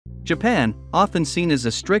Japan, often seen as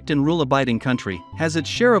a strict and rule-abiding country, has its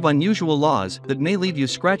share of unusual laws that may leave you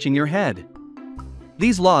scratching your head.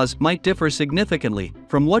 These laws might differ significantly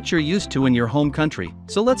from what you're used to in your home country,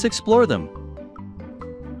 so let's explore them.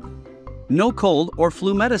 No cold or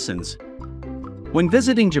flu medicines. When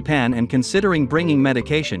visiting Japan and considering bringing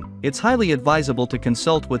medication, it's highly advisable to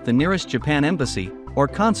consult with the nearest Japan embassy or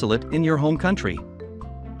consulate in your home country,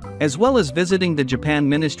 as well as visiting the Japan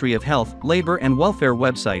Ministry of Health, Labor and Welfare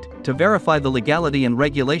website to verify the legality and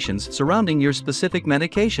regulations surrounding your specific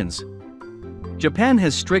medications. Japan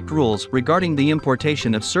has strict rules regarding the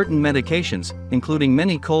importation of certain medications, including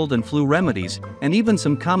many cold and flu remedies, and even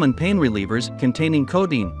some common pain relievers containing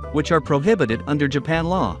codeine, which are prohibited under Japan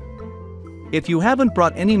law. If you haven't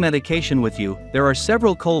brought any medication with you, there are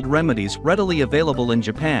several cold remedies readily available in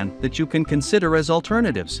Japan that you can consider as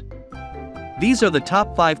alternatives. These are the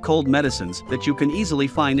top 5 cold medicines that you can easily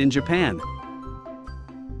find in Japan.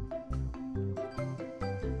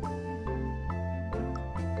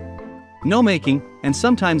 No making, and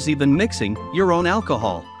sometimes even mixing, your own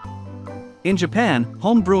alcohol. In Japan,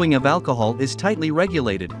 home brewing of alcohol is tightly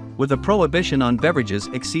regulated, with a prohibition on beverages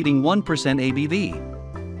exceeding 1% ABV.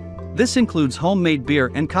 This includes homemade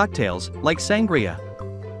beer and cocktails, like sangria.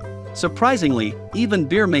 Surprisingly, even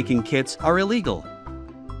beer-making kits are illegal.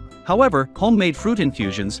 However, homemade fruit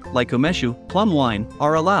infusions, like umeshu, plum wine,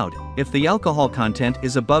 are allowed, if the alcohol content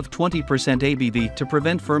is above 20% ABV to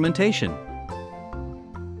prevent fermentation.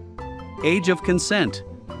 Age of consent.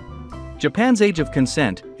 Japan's age of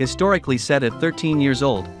consent, historically set at 13 years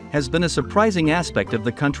old, has been a surprising aspect of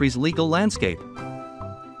the country's legal landscape.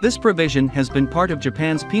 This provision has been part of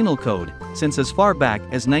Japan's penal code since as far back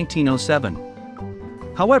as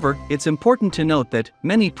 1907. However, it's important to note that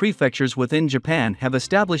many prefectures within Japan have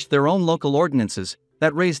established their own local ordinances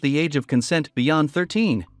that raise the age of consent beyond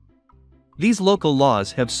 13. These local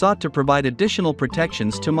laws have sought to provide additional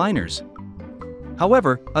protections to minors.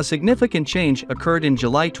 However, a significant change occurred in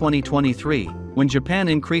July 2023, when Japan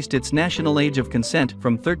increased its national age of consent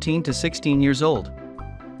from 13 to 16 years old.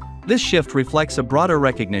 This shift reflects a broader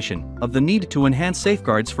recognition of the need to enhance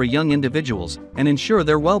safeguards for young individuals and ensure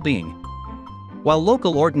their well-being. While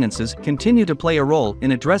local ordinances continue to play a role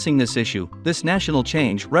in addressing this issue, this national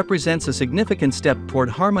change represents a significant step toward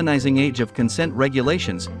harmonizing age of consent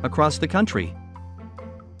regulations across the country.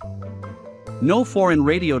 No foreign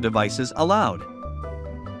radio devices allowed.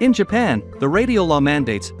 In Japan, the radio law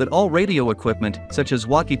mandates that all radio equipment, such as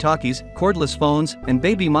walkie-talkies, cordless phones, and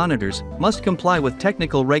baby monitors, must comply with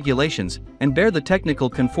technical regulations and bear the technical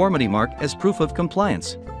conformity mark as proof of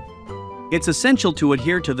compliance. It's essential to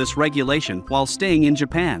adhere to this regulation while staying in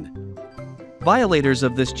Japan. Violators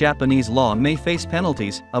of this Japanese law may face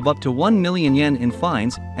penalties of up to 1 million yen in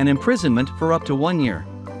fines and imprisonment for up to 1 year.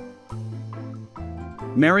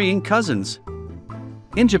 Marrying cousins.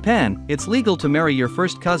 In Japan, it's legal to marry your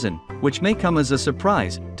first cousin, which may come as a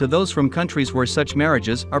surprise to those from countries where such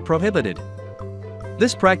marriages are prohibited.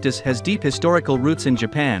 This practice has deep historical roots in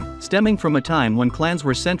Japan, stemming from a time when clans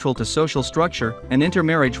were central to social structure and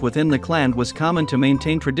intermarriage within the clan was common to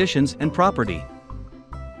maintain traditions and property.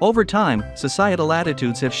 Over time, societal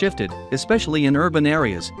attitudes have shifted, especially in urban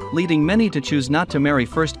areas, leading many to choose not to marry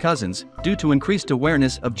first cousins due to increased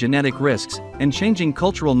awareness of genetic risks and changing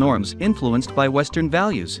cultural norms influenced by Western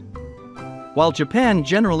values. While Japan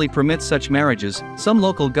generally permits such marriages, some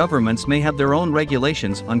local governments may have their own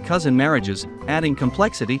regulations on cousin marriages, adding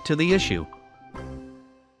complexity to the issue.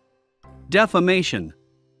 Defamation.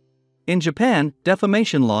 In Japan,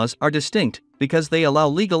 defamation laws are distinct because they allow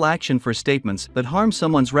legal action for statements that harm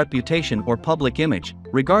someone's reputation or public image,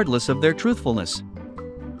 regardless of their truthfulness.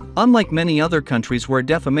 Unlike many other countries where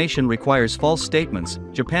defamation requires false statements,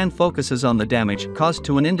 Japan focuses on the damage caused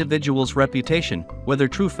to an individual's reputation, whether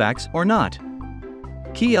true facts or not.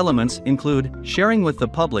 Key elements include sharing with the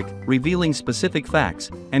public, revealing specific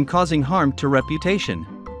facts, and causing harm to reputation.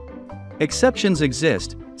 Exceptions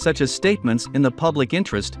exist, such as statements in the public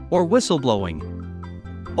interest or whistleblowing.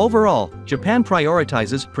 Overall, Japan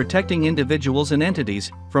prioritizes protecting individuals and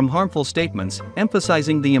entities from harmful statements,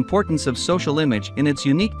 emphasizing the importance of social image in its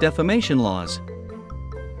unique defamation laws.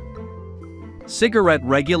 Cigarette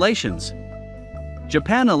regulations.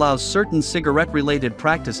 Japan allows certain cigarette-related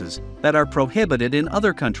practices that are prohibited in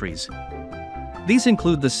other countries. These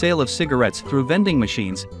include the sale of cigarettes through vending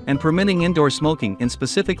machines and permitting indoor smoking in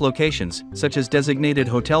specific locations, such as designated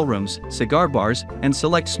hotel rooms, cigar bars, and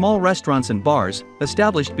select small restaurants and bars,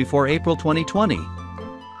 established before April 2020.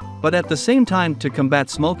 But at the same time, to combat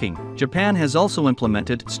smoking, Japan has also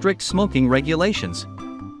implemented strict smoking regulations.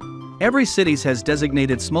 Every city has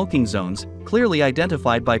designated smoking zones, clearly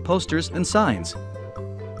identified by posters and signs.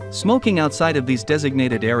 Smoking outside of these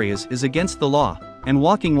designated areas is against the law, and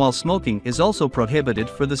walking while smoking is also prohibited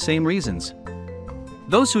for the same reasons.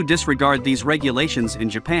 Those who disregard these regulations in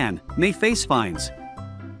Japan may face fines.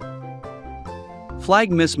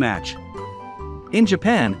 Flag mismatch. In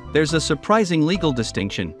Japan, there's a surprising legal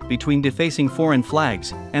distinction between defacing foreign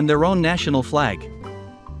flags and their own national flag.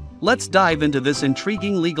 Let's dive into this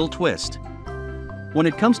intriguing legal twist. When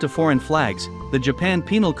it comes to foreign flags, the Japan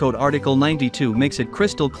Penal Code Article 92 makes it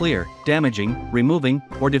crystal clear: damaging, removing,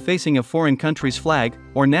 or defacing a foreign country's flag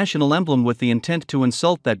or national emblem with the intent to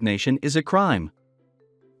insult that nation is a crime.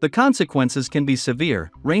 The consequences can be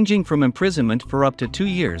severe, ranging from imprisonment for up to 2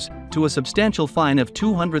 years to a substantial fine of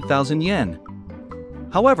 200,000 yen.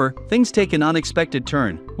 However, things take an unexpected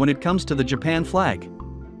turn when it comes to the Japan flag.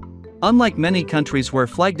 Unlike many countries where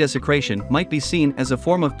flag desecration might be seen as a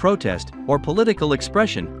form of protest or political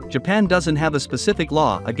expression, Japan doesn't have a specific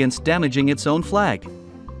law against damaging its own flag.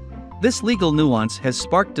 This legal nuance has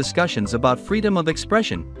sparked discussions about freedom of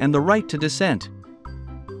expression and the right to dissent.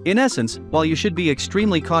 In essence, while you should be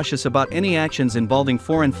extremely cautious about any actions involving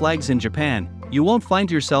foreign flags in Japan, you won't find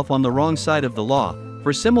yourself on the wrong side of the law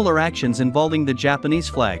for similar actions involving the Japanese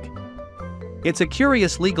flag. It's a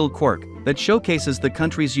curious legal quirk that showcases the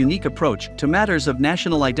country's unique approach to matters of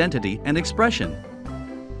national identity and expression.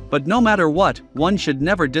 But no matter what, one should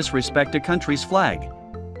never disrespect a country's flag.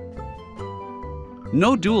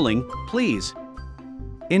 No dueling, please.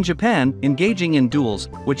 In Japan, engaging in duels,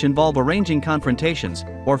 which involve arranging confrontations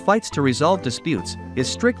or fights to resolve disputes, is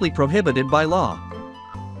strictly prohibited by law.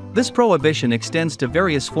 This prohibition extends to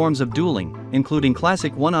various forms of dueling, including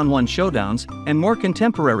classic one-on-one showdowns and more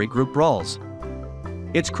contemporary group brawls.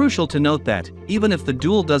 It's crucial to note that, even if the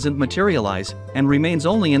duel doesn't materialize and remains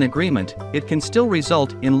only an agreement, it can still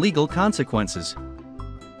result in legal consequences.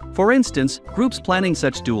 For instance, groups planning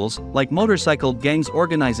such duels, like motorcycle gangs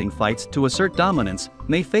organizing fights to assert dominance,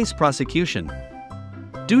 may face prosecution.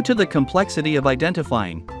 Due to the complexity of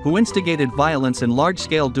identifying who instigated violence in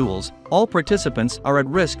large-scale duels, all participants are at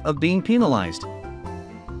risk of being penalized.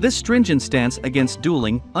 This stringent stance against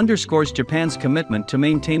dueling underscores Japan's commitment to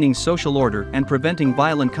maintaining social order and preventing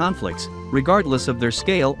violent conflicts, regardless of their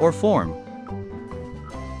scale or form.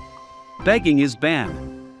 Begging is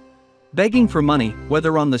banned. Begging for money,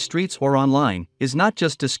 whether on the streets or online, is not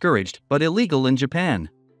just discouraged but illegal in Japan.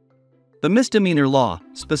 The misdemeanor law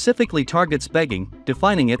specifically targets begging,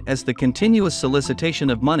 defining it as the continuous solicitation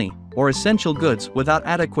of money or essential goods without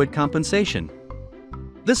adequate compensation.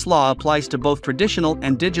 This law applies to both traditional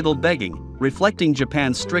and digital begging, reflecting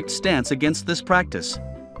Japan's strict stance against this practice.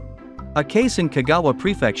 A case in Kagawa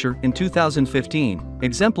Prefecture in 2015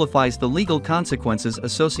 exemplifies the legal consequences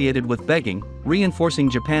associated with begging,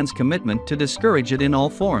 reinforcing Japan's commitment to discourage it in all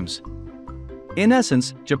forms. In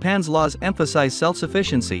essence, Japan's laws emphasize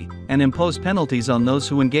self-sufficiency and impose penalties on those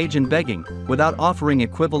who engage in begging without offering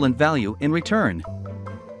equivalent value in return.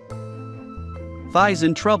 Thighs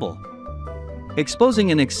in trouble.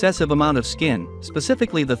 Exposing an excessive amount of skin,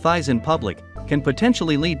 specifically the thighs in public, can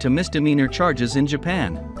potentially lead to misdemeanor charges in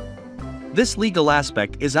Japan. This legal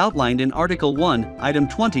aspect is outlined in Article 1, Item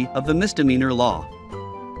 20 of the misdemeanor law.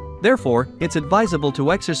 Therefore, it's advisable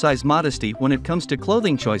to exercise modesty when it comes to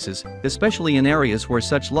clothing choices, especially in areas where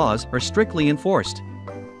such laws are strictly enforced.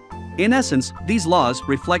 In essence, these laws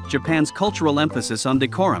reflect Japan's cultural emphasis on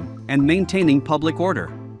decorum and maintaining public order.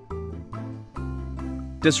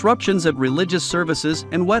 Disruptions at religious services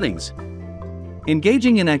and weddings.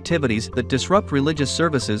 Engaging in activities that disrupt religious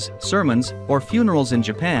services, sermons, or funerals in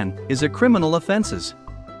Japan is a criminal offense.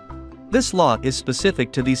 This law is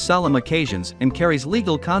specific to these solemn occasions and carries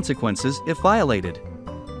legal consequences if violated.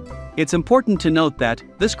 It's important to note that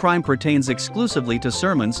this crime pertains exclusively to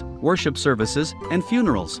sermons, worship services, and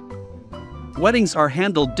funerals. Weddings are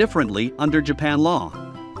handled differently under Japan law.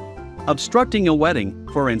 Obstructing a wedding,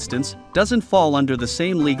 for instance, doesn't fall under the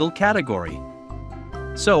same legal category.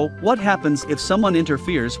 So, what happens if someone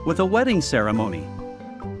interferes with a wedding ceremony?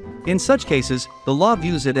 In such cases, the law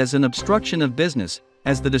views it as an obstruction of business,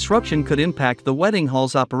 as the disruption could impact the wedding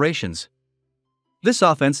hall's operations. This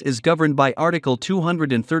offense is governed by Article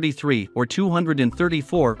 233 or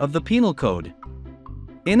 234 of the Penal Code.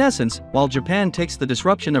 In essence, while Japan takes the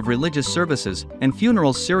disruption of religious services and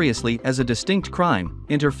funerals seriously as a distinct crime,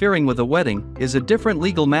 interfering with a wedding is a different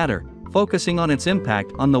legal matter, focusing on its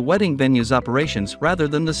impact on the wedding venue's operations rather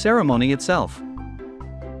than the ceremony itself.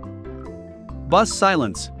 Bus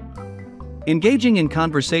silence. Engaging in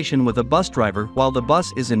conversation with a bus driver while the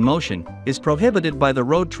bus is in motion is prohibited by the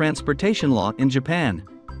road transportation law in Japan.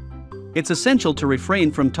 It's essential to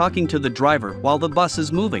refrain from talking to the driver while the bus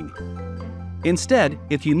is moving. Instead,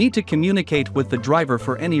 if you need to communicate with the driver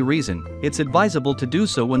for any reason, it's advisable to do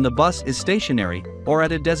so when the bus is stationary or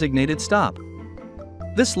at a designated stop.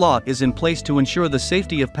 This law is in place to ensure the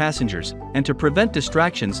safety of passengers and to prevent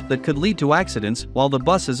distractions that could lead to accidents while the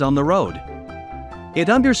bus is on the road. It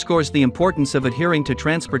underscores the importance of adhering to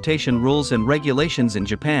transportation rules and regulations in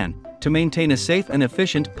Japan to maintain a safe and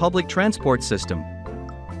efficient public transport system.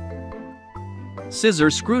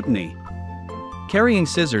 Scissor Scrutiny. Carrying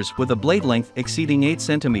scissors with a blade length exceeding 8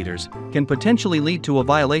 centimeters can potentially lead to a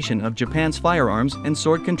violation of Japan's firearms and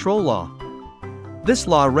sword control law. This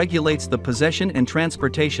law regulates the possession and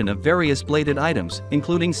transportation of various bladed items,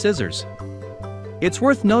 including scissors. It's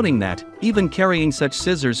worth noting that, even carrying such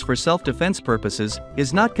scissors for self-defense purposes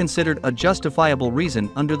is not considered a justifiable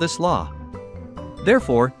reason under this law.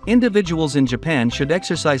 Therefore, individuals in Japan should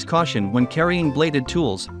exercise caution when carrying bladed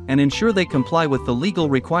tools and ensure they comply with the legal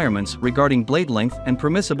requirements regarding blade length and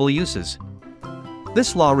permissible uses.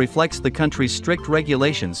 This law reflects the country's strict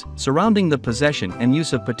regulations surrounding the possession and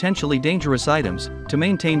use of potentially dangerous items to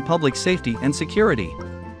maintain public safety and security.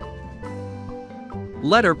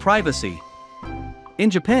 Letter privacy. In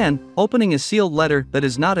Japan, opening a sealed letter that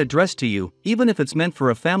is not addressed to you, even if it's meant for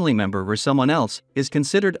a family member or someone else, is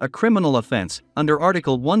considered a criminal offense under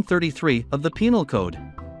Article 133 of the Penal Code.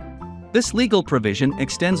 This legal provision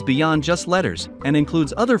extends beyond just letters and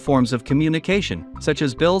includes other forms of communication, such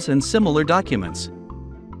as bills and similar documents.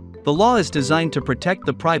 The law is designed to protect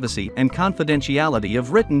the privacy and confidentiality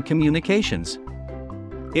of written communications.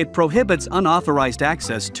 It prohibits unauthorized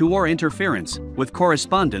access to or interference with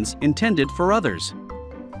correspondence intended for others.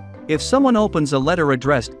 If someone opens a letter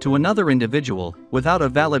addressed to another individual without a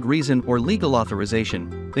valid reason or legal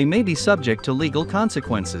authorization, they may be subject to legal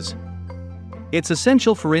consequences. It's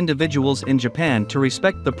essential for individuals in Japan to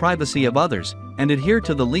respect the privacy of others and adhere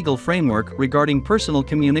to the legal framework regarding personal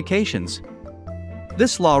communications.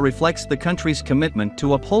 This law reflects the country's commitment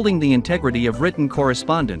to upholding the integrity of written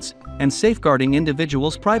correspondence and safeguarding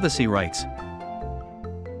individuals' privacy rights.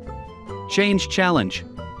 Change challenge.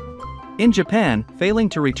 In Japan, failing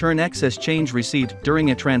to return excess change received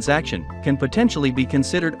during a transaction can potentially be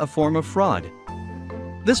considered a form of fraud.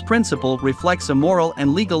 This principle reflects a moral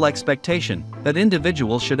and legal expectation that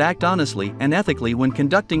individuals should act honestly and ethically when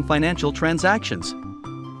conducting financial transactions.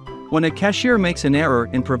 When a cashier makes an error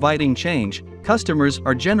in providing change, customers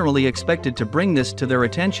are generally expected to bring this to their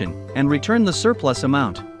attention and return the surplus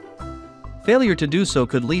amount. Failure to do so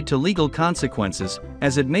could lead to legal consequences,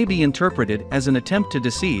 as it may be interpreted as an attempt to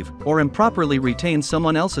deceive or improperly retain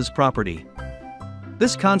someone else's property.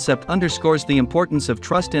 This concept underscores the importance of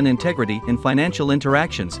trust and integrity in financial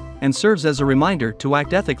interactions and serves as a reminder to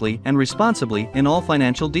act ethically and responsibly in all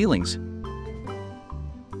financial dealings.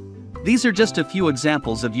 These are just a few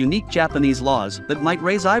examples of unique Japanese laws that might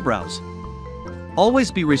raise eyebrows. Always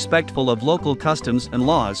be respectful of local customs and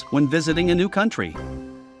laws when visiting a new country.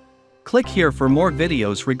 Click here for more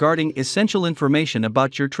videos regarding essential information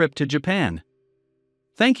about your trip to Japan.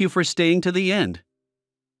 Thank you for staying to the end.